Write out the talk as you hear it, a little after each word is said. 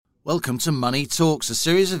Welcome to Money Talks, a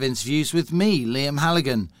series of interviews with me, Liam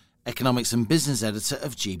Halligan, Economics and Business Editor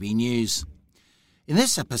of GB News. In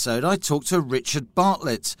this episode, I talk to Richard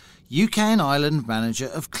Bartlett, UK and Ireland Manager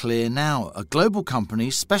of ClearNow, a global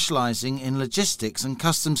company specialising in logistics and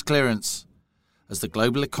customs clearance. As the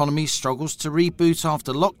global economy struggles to reboot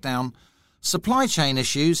after lockdown, supply chain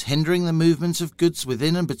issues hindering the movement of goods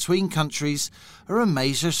within and between countries are a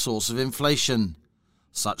major source of inflation.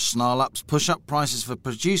 Such snarl-ups push up prices for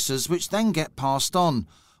producers, which then get passed on,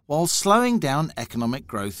 while slowing down economic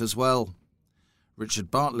growth as well.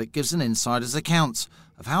 Richard Bartlett gives an insider's account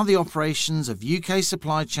of how the operations of UK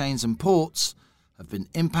supply chains and ports have been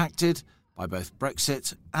impacted by both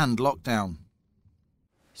Brexit and lockdown.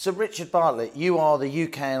 So Richard Bartlett, you are the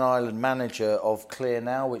UK and Ireland manager of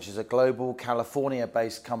ClearNow, which is a global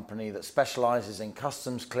California-based company that specialises in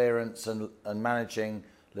customs clearance and managing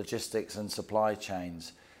logistics and supply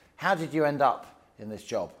chains. How did you end up in this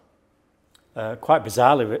job? Quite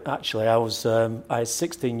bizarrely, actually. I had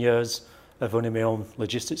 16 years of running my own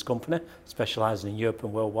logistics company, specialising in Europe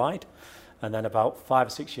and worldwide. And then about 5 or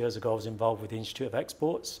 6 years ago, I was involved with the Institute of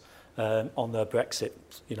Exports on their Brexit,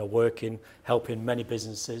 helping many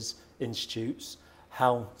businesses, institutes,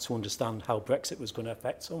 how to understand how Brexit was going to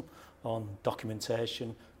affect them on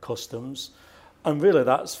documentation, customs. And really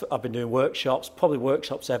I've been doing workshops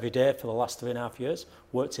every day for the last 3.5 years.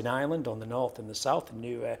 Worked in Ireland, on the north and the south, in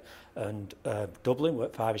Newry and Dublin,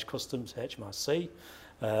 worked for Irish Customs, HMRC.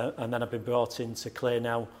 And then I've been brought into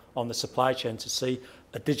ClearNow on the supply chain to see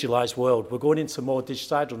a digitalised world. We're going into more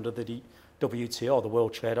digitalised under the WTO, the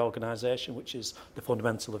World Trade Organization, which is the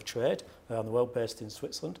fundamental of trade around the world, based in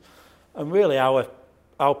Switzerland. And really our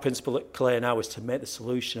principle at ClearNow is to make the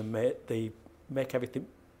solution and make everything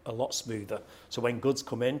a lot smoother. So when goods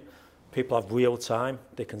come in, people have real time,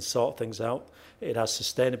 they can sort things out. It has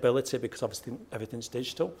sustainability because obviously everything's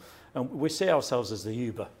digital. And we see ourselves as the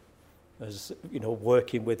Uber, as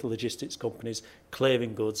working with logistics companies,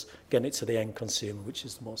 clearing goods, getting it to the end consumer, which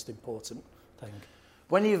is the most important thing.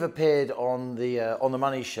 When you've appeared on the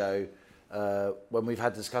Money Show, when we've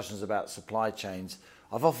had discussions about supply chains,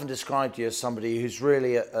 I've often described you as somebody who's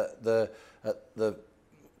really at the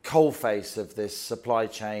coalface of this supply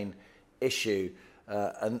chain issue,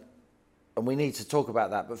 and we need to talk about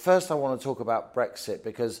that. But first I want to talk about Brexit,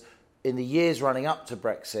 because in the years running up to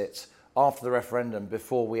Brexit, after the referendum,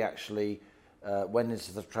 before we actually went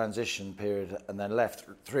into the transition period and then left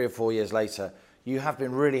 3 or 4 years later, you have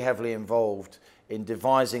been really heavily involved in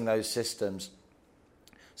devising those systems.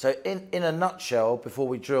 So in a nutshell, before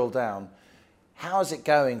we drill down, how is it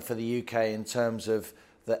going for the UK in terms of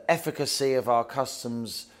the efficacy of our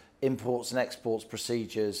customs imports and exports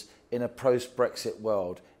procedures in a post-Brexit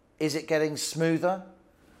world? Is it getting smoother?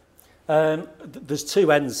 There's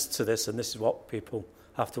two ends to this, and this is what people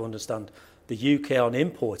have to understand. The UK on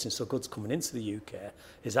importing, so goods coming into the UK,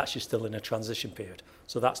 is actually still in a transition period.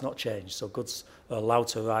 So that's not changed. So goods are allowed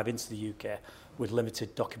to arrive into the UK with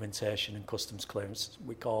limited documentation and customs clearance,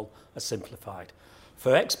 we call a simplified.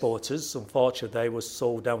 For exporters, unfortunately, they were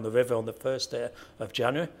sold down the river on the 1st day of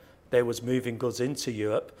January. They was moving goods into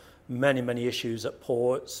Europe. Many issues at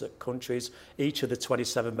ports, at countries. Each of the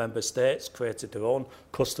 27 member states created their own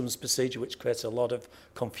customs procedure, which created a lot of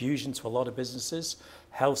confusion to a lot of businesses.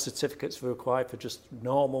 Health certificates were required for just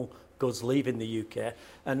normal goods leaving the UK.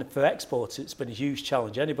 And for exports, it's been a huge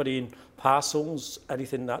challenge. Anybody in parcels,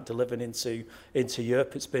 anything that delivering into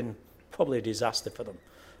Europe, it's been probably a disaster for them.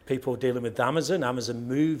 People dealing with Amazon. Amazon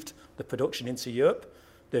moved the production into Europe.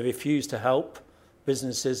 They refused to help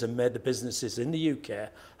businesses and made the businesses in the UK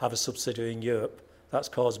have a subsidiary in Europe. That's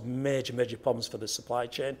caused major problems for the supply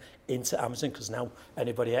chain into Amazon, because now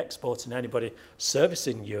anybody exporting, anybody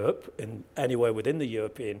servicing Europe in anywhere within the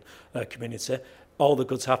European community, all the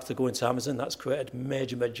goods have to go into Amazon. That's created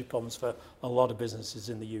major problems for a lot of businesses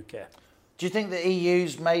in the UK. Do you think the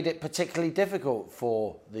EU's made it particularly difficult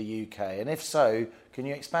for the UK? And if so, can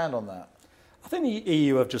you expand on that? I think the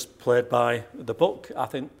EU have just played by the book. I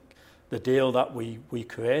think the deal that we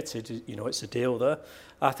created, it's a deal there.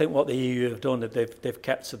 I think what the EU have done, they've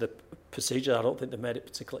kept to the procedure. I don't think they've made it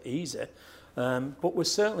particularly easy. But we're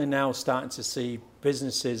certainly now starting to see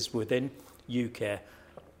businesses within UK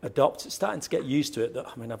starting to get used to it.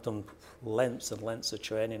 I've done lengths and lengths of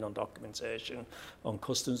training on documentation, on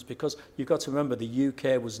customs, because you've got to remember the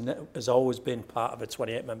UK has always been part of a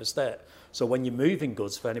 28 member state. So when you're moving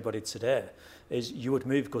goods, for anybody today, is you would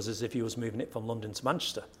move goods as if you was moving it from London to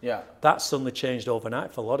Manchester. Yeah. That suddenly changed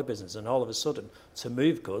overnight for a lot of business, and all of a sudden, to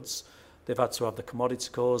move goods, they've had to have the commodity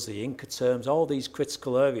codes, the Incoterms, all these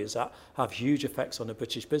critical areas that have huge effects on a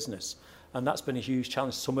British business. And that's been a huge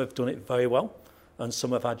challenge. Some have done it very well, and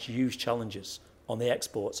some have had huge challenges on the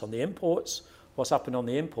exports. On the imports, what's happened on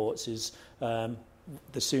the imports is the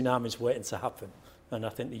tsunami is waiting to happen. And I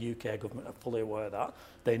think the UK government are fully aware of that.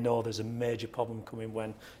 They know there's a major problem coming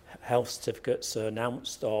when health certificates are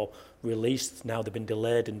announced or released. Now they've been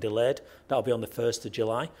delayed and delayed. That'll be on the 1st of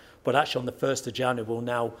July. But actually on the 1st of January, we'll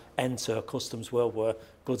now enter a customs world where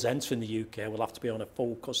goods entering the UK will have to be on a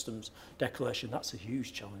full customs declaration. That's a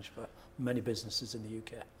huge challenge for many businesses in the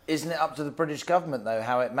UK. Isn't it up to the British government, though,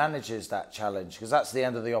 how it manages that challenge? Because that's the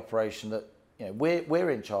end of the operation that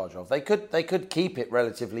we're in charge of. They could keep it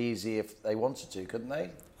relatively easy if they wanted to, couldn't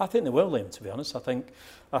they? I think they will, Liam, to be honest. I think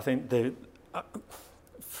the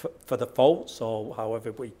for the faults, or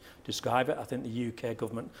however we describe it, I think the UK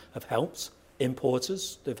government have helped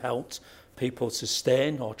importers. They've helped people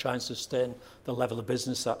sustain or try and sustain the level of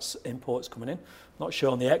business that's imports coming in. Not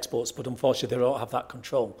sure on the exports, but unfortunately they don't have that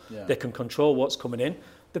control. Yeah. They can control what's coming in.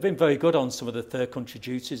 They've been very good on some of the third country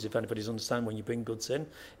duties, if anybody's understand when you bring goods in.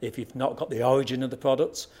 If you've not got the origin of the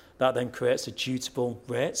product, that then creates a dutiable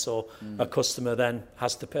rate, so a customer then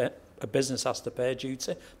has to pay, a business has to pay a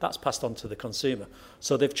duty. That's passed on to the consumer.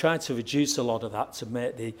 So they've tried to reduce a lot of that to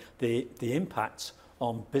make the impact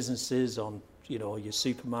on businesses, on your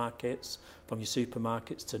supermarkets, from your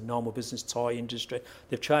supermarkets to normal business, toy industry.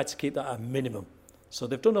 They've tried to keep that at a minimum. So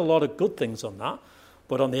they've done a lot of good things on that.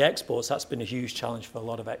 But on the exports, that's been a huge challenge for a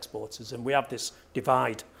lot of exporters. And we have this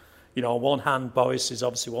divide. On one hand, Boris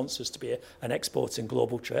obviously wants us to be an exporting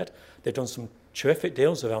global trade. They've done some terrific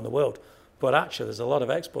deals around the world. But actually, there's a lot of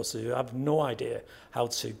exporters who have no idea how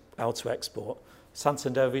to export.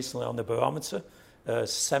 Santander recently on the barometer,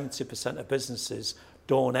 70% of businesses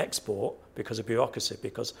don't export because of bureaucracy,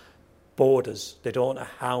 because borders, they don't know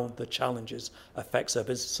how the challenges affects their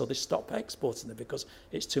business, so they stop exporting them because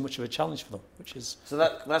it's too much of a challenge for them, which is... So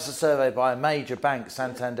that's a survey by a major bank,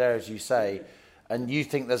 Santander, as you say, and you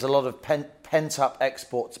think there's a lot of pent-up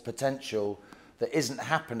export potential that isn't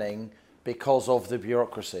happening because of the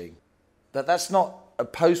bureaucracy. That's not a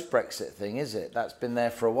post-Brexit thing, is it? That's been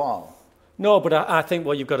there for a while. No, but I think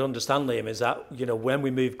what you've got to understand, Liam, is that, when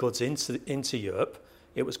we move goods into Europe,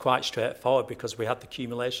 it was quite straightforward because we had the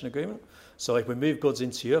accumulation agreement. So if we moved goods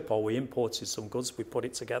into Europe or we imported some goods, we put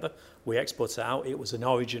it together, we export it out, it was an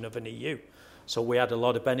origin of an EU. So we had a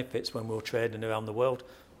lot of benefits when we were trading around the world.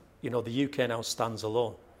 The UK now stands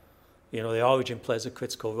alone. The origin plays a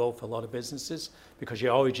critical role for a lot of businesses because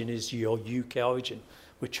your origin is your UK origin.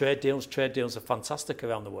 With trade deals are fantastic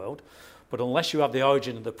around the world, but unless you have the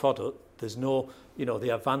origin of the product, there's no,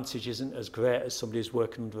 the advantage isn't as great as somebody who's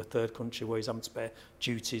working under a third country where he's having to pay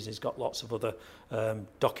duties. He's got lots of other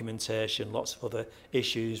documentation, lots of other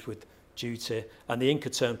issues with duty, and the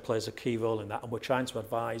Incoterm plays a key role in that. And we're trying to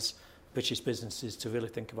advise British businesses to really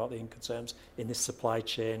think about the Incoterms in this supply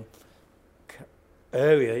chain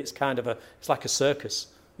area. It's it's like a circus.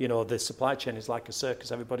 The supply chain is like a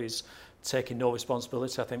circus. Everybody's taking no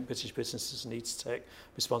responsibility. I think British businesses need to take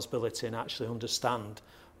responsibility and actually understand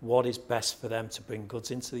what is best for them to bring goods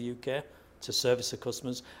into the UK, to service the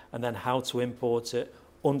customers, and then how to import it,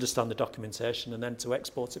 understand the documentation, and then to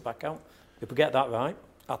export it back out. If we get that right,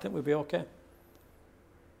 I think we'll be okay.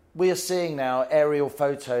 We are seeing now aerial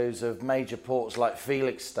photos of major ports like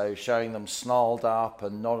Felixstowe showing them snarled up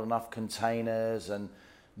and not enough containers and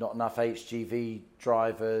not enough HGV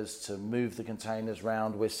drivers to move the containers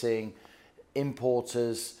round. We're seeing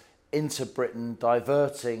importers into Britain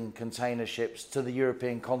diverting container ships to the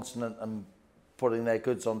European continent and putting their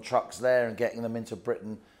goods on trucks there and getting them into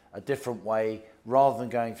Britain a different way rather than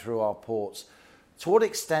going through our ports. To what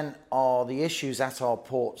extent are the issues at our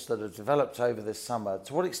ports that have developed over this summer,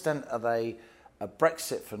 to what extent are they a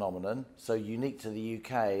Brexit phenomenon, so unique to the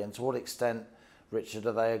UK, and to what extent, Richard,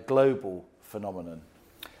 are they a global phenomenon?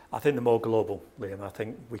 I think they're more global, Liam. I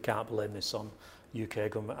think we can't blame this on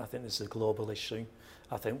UK government. I think this is a global issue.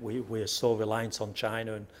 I think we are so reliant on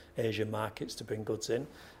China and Asian markets to bring goods in,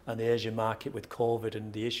 and the Asian market with COVID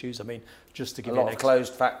and the issues. I mean, just to give you a lot of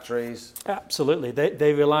closed factories. Absolutely,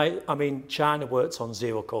 they rely. I mean, China worked on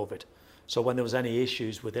zero COVID, so when there was any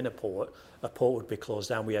issues within a port would be closed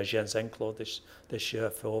down. We had Shenzhen closed this year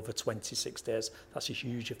for over 26 days. That's a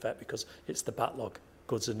huge effect because it's the backlog.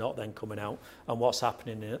 Goods are not then coming out, and what's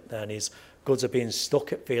happening then is goods are being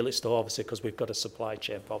stuck at Felixstowe, obviously because we've got a supply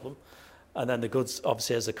chain problem. And then the goods,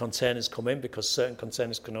 obviously, as the containers come in, because certain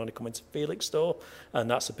containers can only come into Felixstowe, and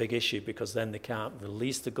that's a big issue because then they can't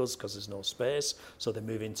release the goods because there's no space, so they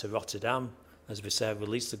move into Rotterdam, as we say,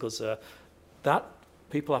 release the goods there. That,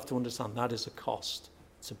 people have to understand, that is a cost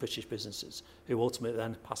to British businesses, who ultimately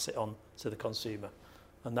then pass it on to the consumer.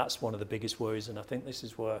 And that's one of the biggest worries, and I think this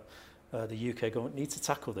is where the UK government need to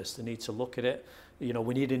tackle this. They need to look at it. You know,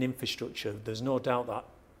 we need an infrastructure. There's no doubt that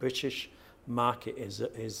British market is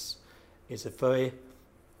a very,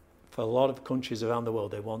 for a lot of countries around the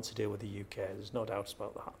world, they want to deal with the UK. There's no doubt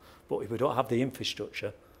about that. But if we don't have the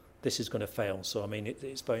infrastructure, this is going to fail. So, I mean,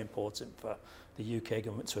 it's very important for the UK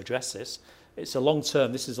government to address this. It's a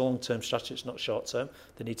long-term, this is a long-term strategy, it's not short-term.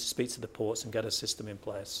 They need to speak to the ports and get a system in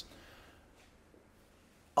place.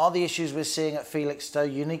 Are the issues we're seeing at Felixstowe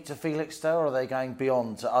unique to Felixstowe, or are they going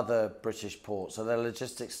beyond to other British ports? Are there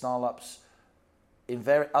logistics snarl-ups in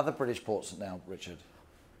other British ports now, Richard?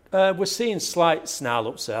 We're seeing slight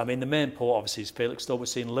snarl-ups there. I mean, the main port obviously is Felixstowe. We're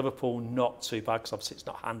seeing Liverpool not too bad because obviously it's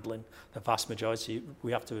not handling the vast majority.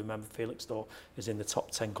 We have to remember Felixstowe is in the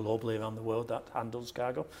top 10 globally around the world that handles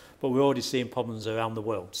cargo. But we're already seeing problems around the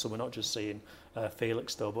world. So we're not just seeing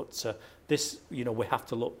Felixstowe. But this, you know, we have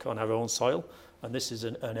to look on our own soil. And this is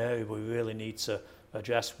an area we really need to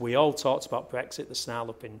address. We all talked about Brexit, the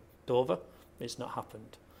snarl-up in Dover. It's not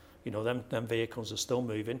happened. You know, them vehicles are still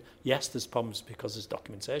moving. Yes, there's problems because there's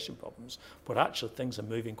documentation problems, but actually things are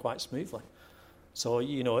moving quite smoothly. So,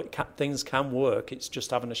 you know, things can work. It's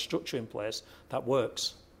just having a structure in place that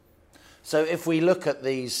works. So if we look at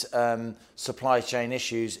these supply chain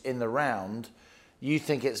issues in the round, you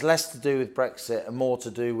think it's less to do with Brexit and more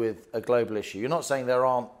to do with a global issue? You're not saying there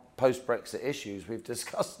aren't post-Brexit issues. We've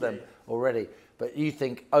discussed them already. But you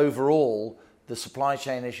think overall the supply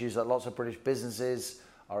chain issues that lots of British businesses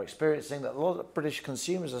are experiencing, that a lot of British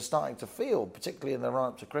consumers are starting to feel, particularly in the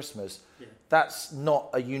run-up to Christmas, that's not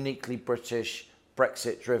a uniquely British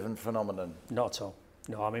Brexit-driven phenomenon? Not at all.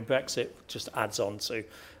 No, I mean, Brexit just adds on to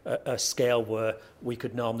a scale where we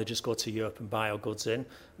could normally just go to Europe and buy our goods in.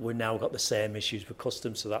 We've now got the same issues with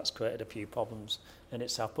customs, so that's created a few problems in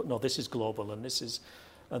itself. But no, this is global, and this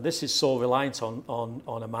is so reliant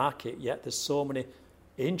on a market, yet there's so many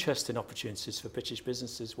interesting opportunities for British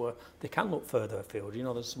businesses where they can look further afield. You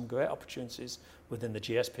know, there's some great opportunities within the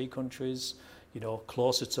GSP countries, you know,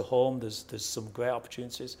 closer to home, there's some great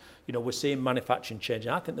opportunities. You know, we're seeing manufacturing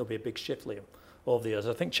changing. I think there'll be a big shift, Liam, over the years.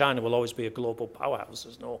 I think China will always be a global powerhouse,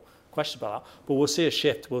 there's no question about that. But we'll see a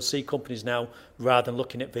shift. We'll see companies now, rather than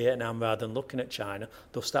looking at Vietnam, rather than looking at China,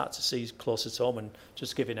 they'll start to see closer to home. And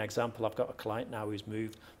just to give you an example, I've got a client now who's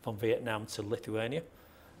moved from Vietnam to Lithuania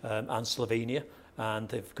and Slovenia. And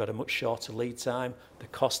they've got a much shorter lead time. The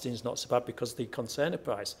costing's not so bad because the container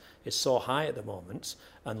price is so high at the moment,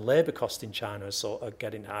 and labour cost in China are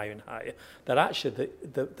getting higher and higher, that actually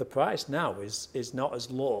the price now is not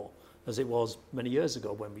as low as it was many years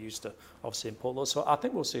ago when we used to obviously import those. So I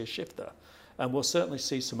think we'll see a shift there. And we'll certainly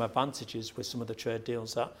see some advantages with some of the trade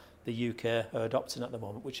deals that the UK are adopting at the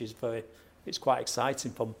moment, which is it's quite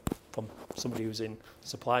exciting from somebody who's in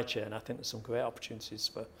supply chain. I think there's some great opportunities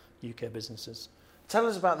for UK businesses. Tell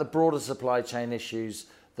us about the broader supply chain issues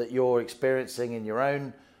that you're experiencing in your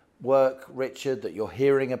own work, Richard, that you're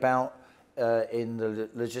hearing about in the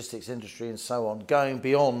logistics industry and so on, going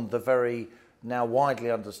beyond the very now widely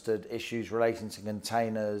understood issues relating to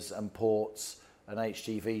containers and ports and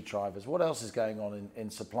HGV drivers. What else is going on in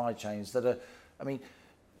supply chains that are, I mean,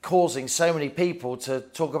 causing so many people to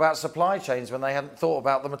talk about supply chains when they hadn't thought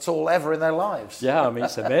about them at all ever in their lives? Yeah, I mean,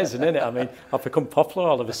 it's amazing, isn't it? I mean, I've become popular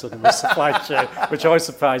all of a sudden with supply chain, which always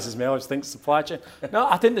surprises me. I always think supply chain. No,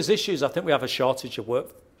 I think there's issues. I think we have a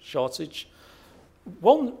work shortage.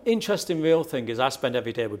 One interesting real thing is I spend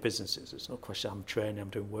every day with businesses. There's no question. I'm training, I'm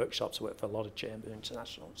doing workshops, I work for a lot of chamber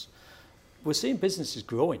internationals. We're seeing businesses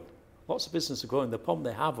growing. Lots of businesses are growing. The problem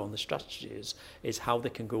they have on the strategy is how they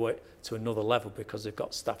can grow it to another level because they've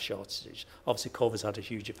got staff shortages. Obviously, COVID's had a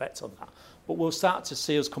huge effect on that. But we'll start to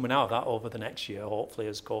see us coming out of that over the next year, hopefully,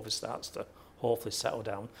 as COVID starts to hopefully settle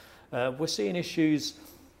down. We're seeing issues,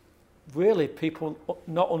 really, people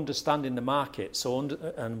not understanding the market.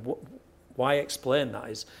 Why explain that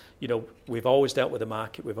is, you know, we've always dealt with the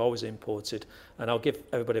market, we've always imported, and I'll give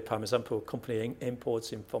everybody a prime example. A company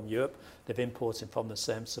importing from Europe, they've imported from the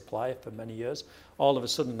same supplier for many years. All of a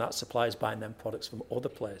sudden, that supplier is buying them products from other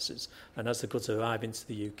places, and as the goods arrive into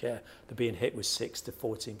the UK, they're being hit with 6 to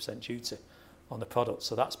 14% duty on the product.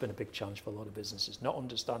 So that's been a big challenge for a lot of businesses, not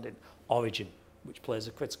understanding origin, which plays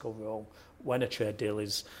a critical role when a trade deal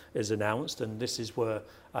is announced. And this is where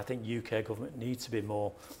I think UK government needs to be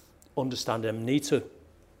more understanding, need to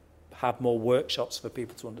have more workshops for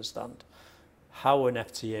people to understand how an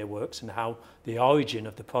FTA works and how the origin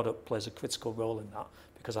of the product plays a critical role in that,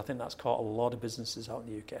 because I think that's caught a lot of businesses out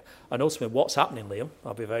in the UK. And ultimately, what's happening, Liam,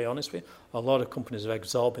 I'll be very honest with you, a lot of companies are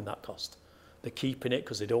absorbing that cost. They're keeping it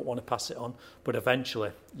because they don't want to pass it on, but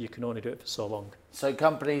eventually you can only do it for so long. So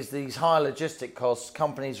companies, these high logistic costs,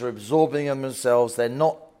 companies are absorbing them themselves. They're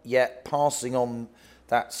not yet passing on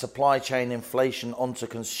that supply chain inflation onto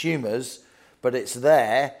consumers, but it's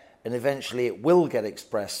there, and eventually it will get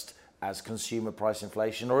expressed as consumer price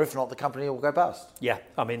inflation, or if not, the company will go bust. Yeah,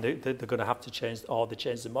 I mean, they're going to have to change, or they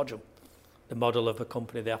change the model of a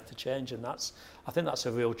company they have to change, and I think that's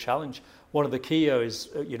a real challenge. One of the key areas,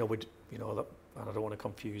 and I don't want to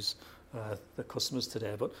confuse the customers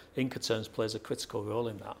today, but Incoterms plays a critical role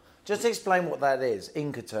in that. Just explain what that is,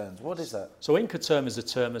 Incoterms. What is that? So Incoterm is a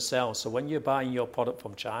term of sale. So when you're buying your product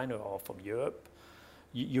from China or from Europe,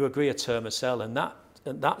 you agree a term of sale, and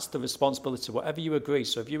that's the responsibility, whatever you agree.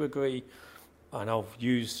 So if you agree, and I'll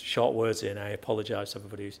use short words here, and I apologise to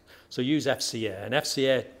everybody. So use FCA, and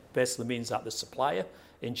FCA basically means that the supplier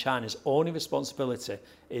in China's only responsibility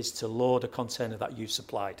is to load a container that you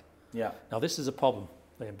supplied. Yeah. Now this is a problem,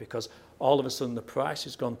 Liam, because all of a sudden the price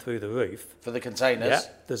has gone through the roof. For the containers?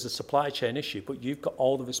 Yeah, there's a supply chain issue, but you've got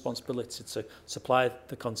all the responsibility to supply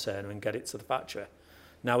the container and get it to the factory.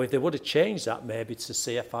 Now, if they would have changed that maybe to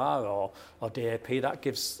CFR or DAP, that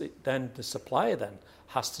gives then the supplier then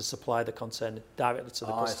has to supply the container directly to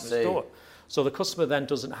the customer's door. So the customer then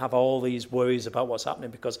doesn't have all these worries about what's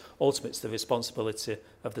happening, because ultimately it's the responsibility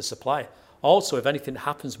of the supplier. Also, if anything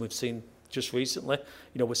happens, we've seen just recently,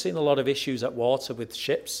 we're seeing a lot of issues at water with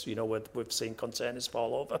ships, we've seen containers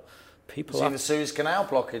fall over. People seen the Suez Canal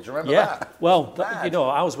blockage, remember that? Yeah, well,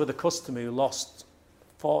 I was with a customer who lost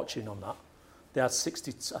fortune on that. They had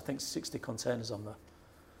 60 containers on there.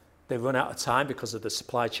 They run out of time because of the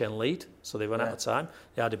supply chain lead, so they run out of time.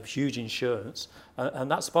 They had a huge insurance, and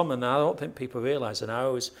that's the problem. And I don't think people realise, and I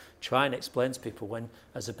always try and explain to people,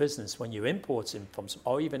 as a business, when you're importing from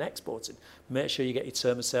or even exporting, make sure you get your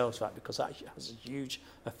term of sales right, because that has a huge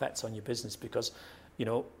effect on your business. Because,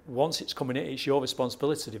 once it's coming in, it's your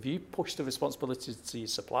responsibility. If you push the responsibility to your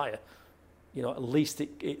supplier, at least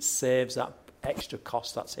it saves that extra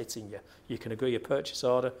cost that's hitting you. You can agree a purchase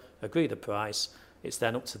order, agree the price. It's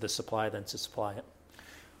then up to the supplier then to supply it.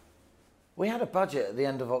 We had a budget at the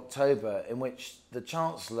end of October in which the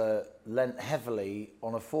Chancellor lent heavily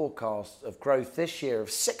on a forecast of growth this year of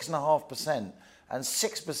 6.5% and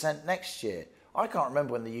 6% next year. I can't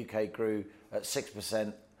remember when the UK grew at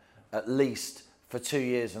 6% at least for 2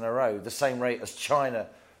 years in a row, the same rate as China,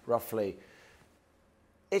 roughly.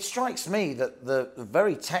 It strikes me that the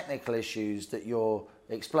very technical issues that you're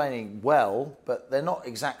explaining well, but they're not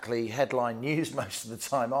exactly headline news most of the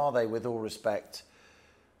time, are they, with all respect?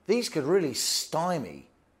 These could really stymie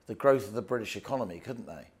the growth of the British economy, couldn't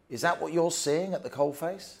they? Is that what you're seeing at the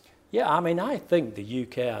coalface? Yeah, I mean, I think the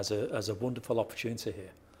UK has a wonderful opportunity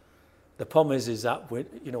here. The problem is that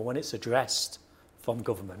when it's addressed from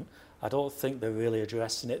government, I don't think they're really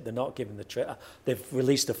addressing it. They're not giving they've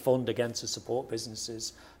released a fund again to support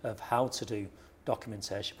businesses of how to do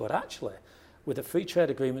documentation, but actually, with the free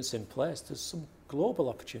trade agreements in place, there's some global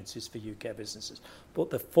opportunities for UK businesses.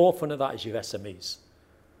 But the forefront of that is your SMEs.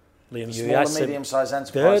 Liam, small and medium-sized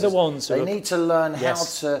enterprises. They're the ones who need to learn how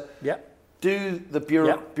to do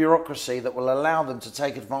the bureaucracy that will allow them to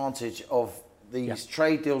take advantage of these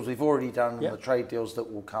trade deals we've already done and the trade deals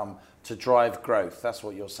that will come to drive growth. That's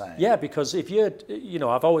what you're saying. Yeah, because if you're,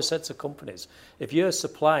 I've always said to companies, if you're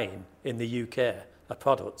supplying in the UK a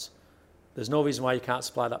product, there's no reason why you can't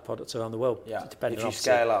supply that product around the world. Yeah, depending if you on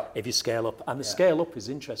scale up. If you scale up. And the scale up is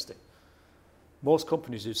interesting. Most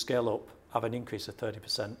companies who scale up have an increase of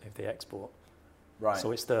 30% if they export. Right.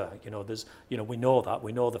 So it's there. We know that.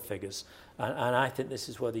 We know the figures. And I think this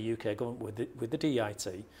is where the UK government, with the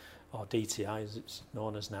DIT, or DTI as it's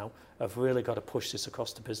known as now, have really got to push this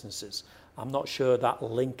across to businesses. I'm not sure that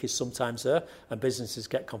link is sometimes there, and businesses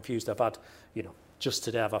get confused. I've had, just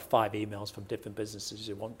today I've had 5 emails from different businesses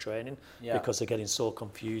who want training because they're getting so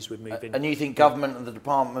confused with moving. And you think government and the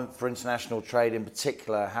Department for International Trade in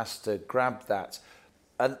particular has to grab that?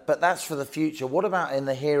 But that's for the future. What about in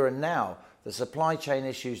the here and now? The supply chain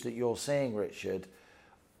issues that you're seeing, Richard,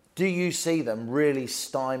 do you see them really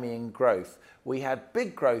stymieing growth? We had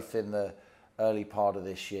big growth in the early part of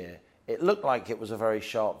this year. It looked like it was a very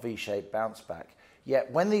sharp V-shaped bounce back.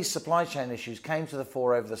 Yet when these supply chain issues came to the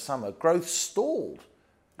fore over the summer, growth stalled,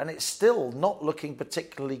 and it's still not looking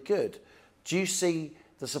particularly good. Do you see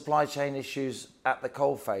the supply chain issues at the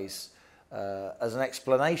coalface as an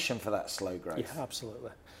explanation for that slow growth? Yeah,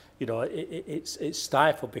 absolutely. It's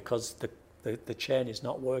stifled because the chain is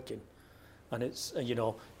not working. And it's,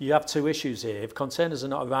 you have 2 issues here. If containers are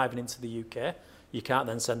not arriving into the UK, you can't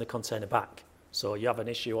then send the container back So you have an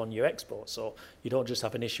issue on your exports. So you don't just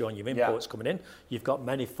have an issue on your imports coming in. You've got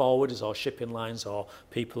many forwarders or shipping lines or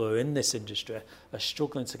people who are in this industry are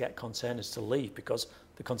struggling to get containers to leave because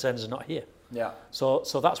the containers are not here. Yeah. So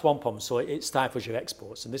that's one problem. So it stifles your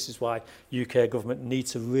exports. And this is why UK government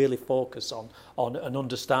needs to really focus on and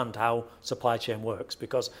understand how supply chain works.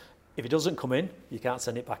 Because if it doesn't come in, you can't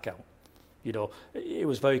send it back out. You know, it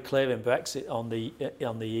was very clear in Brexit on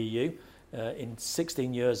the EU. In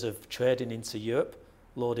 16 years of trading into Europe,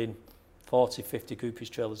 loading 40, 50 groupies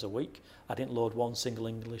trailers a week, I didn't load one single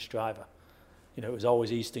English driver. You know, it was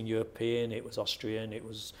always Eastern European, it was Austrian, it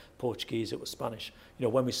was Portuguese, it was Spanish. You know,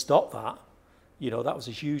 when we stopped that, you know, that was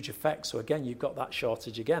a huge effect. So again, you've got that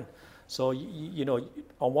shortage again. So, you know,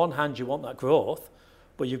 on one hand, you want that growth,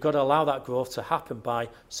 but you've got to allow that growth to happen by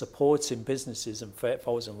supporting businesses and freight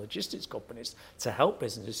forwarders and logistics companies to help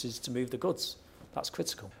businesses to move the goods. That's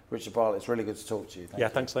critical. Richard Bartlett, it's really good to talk to you. Thank you.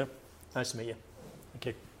 Thanks, Liam. Nice to meet you. Thank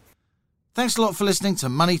you. Thanks a lot for listening to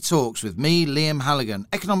Money Talks with me, Liam Halligan,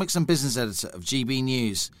 Economics and Business Editor of GB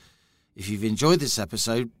News. If you've enjoyed this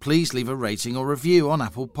episode, please leave a rating or review on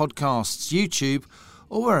Apple Podcasts, YouTube,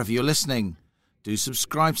 or wherever you're listening. Do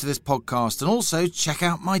subscribe to this podcast and also check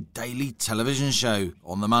out my daily television show,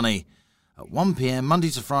 On the Money, at 1 p.m. Monday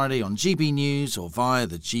to Friday on GB News or via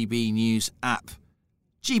the GB News app.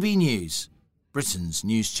 GB News, Britain's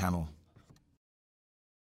news channel.